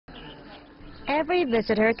Every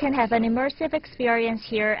visitor can have an immersive experience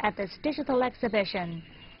here at this digital exhibition.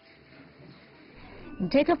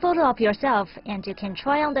 Take a photo of yourself and you can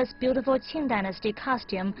try on this beautiful Qing Dynasty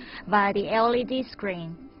costume via the LED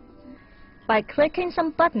screen. By clicking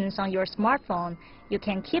some buttons on your smartphone, you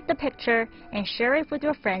can keep the picture and share it with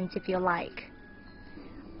your friends if you like.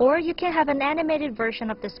 Or you can have an animated version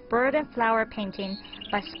of this bird and flower painting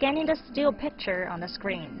by scanning the still picture on the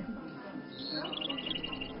screen.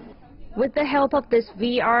 With the help of this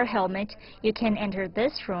VR helmet, you can enter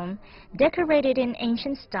this room, decorated in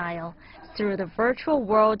ancient style, through the virtual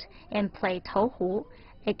world and play Touhu,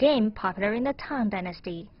 a game popular in the Tang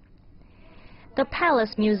Dynasty. The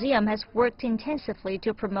Palace Museum has worked intensively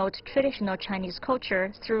to promote traditional Chinese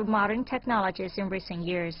culture through modern technologies in recent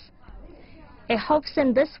years. It hopes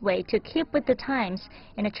in this way to keep with the times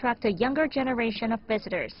and attract a younger generation of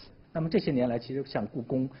visitors. The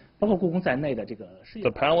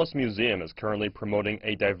Palace Museum is currently promoting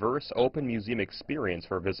a diverse open museum experience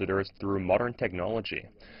for visitors through modern technology.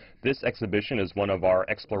 This exhibition is one of our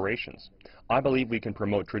explorations. I believe we can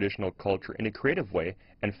promote traditional culture in a creative way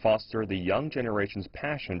and foster the young generation's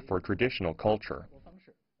passion for traditional culture.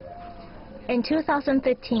 In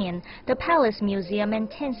 2015, the Palace Museum and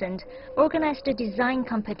Tencent organized a design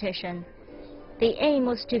competition. The aim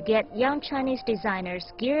was to get young Chinese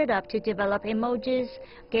designers geared up to develop emojis,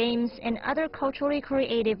 games, and other culturally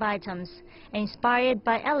creative items inspired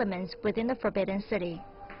by elements within the Forbidden City.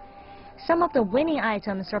 Some of the winning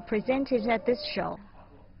items are presented at this show.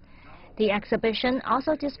 The exhibition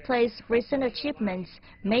also displays recent achievements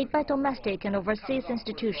made by domestic and overseas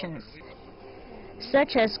institutions,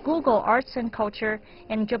 such as Google Arts and Culture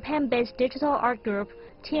and Japan-based digital art group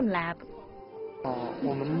Team Lab.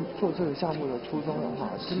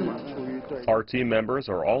 Our team members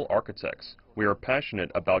are all architects. We are passionate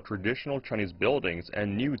about traditional Chinese buildings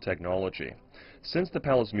and new technology. Since the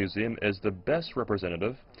Palace Museum is the best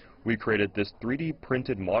representative, we created this 3D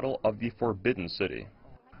printed model of the Forbidden City.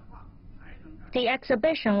 The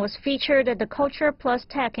exhibition was featured at the Culture Plus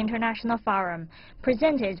Tech International Forum,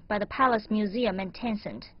 presented by the Palace Museum and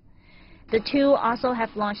Tencent. The two also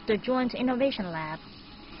have launched a joint innovation lab.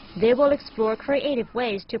 They will explore creative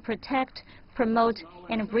ways to protect, promote,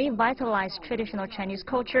 and revitalize traditional Chinese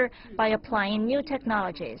culture by applying new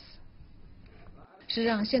technologies. 是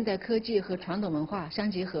让现代科技和传统文化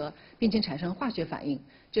相结合，并且产生化学反应。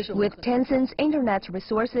 With Tencent's internet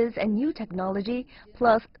resources and new technology,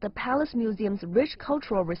 plus the Palace Museum's rich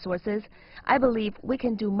cultural resources, I believe we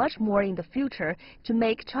can do much more in the future to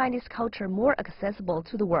make Chinese culture more accessible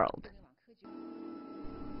to the world.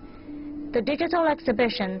 The digital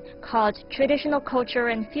exhibition, called Traditional Culture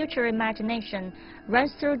and Future Imagination,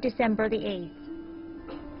 runs through December the 8th.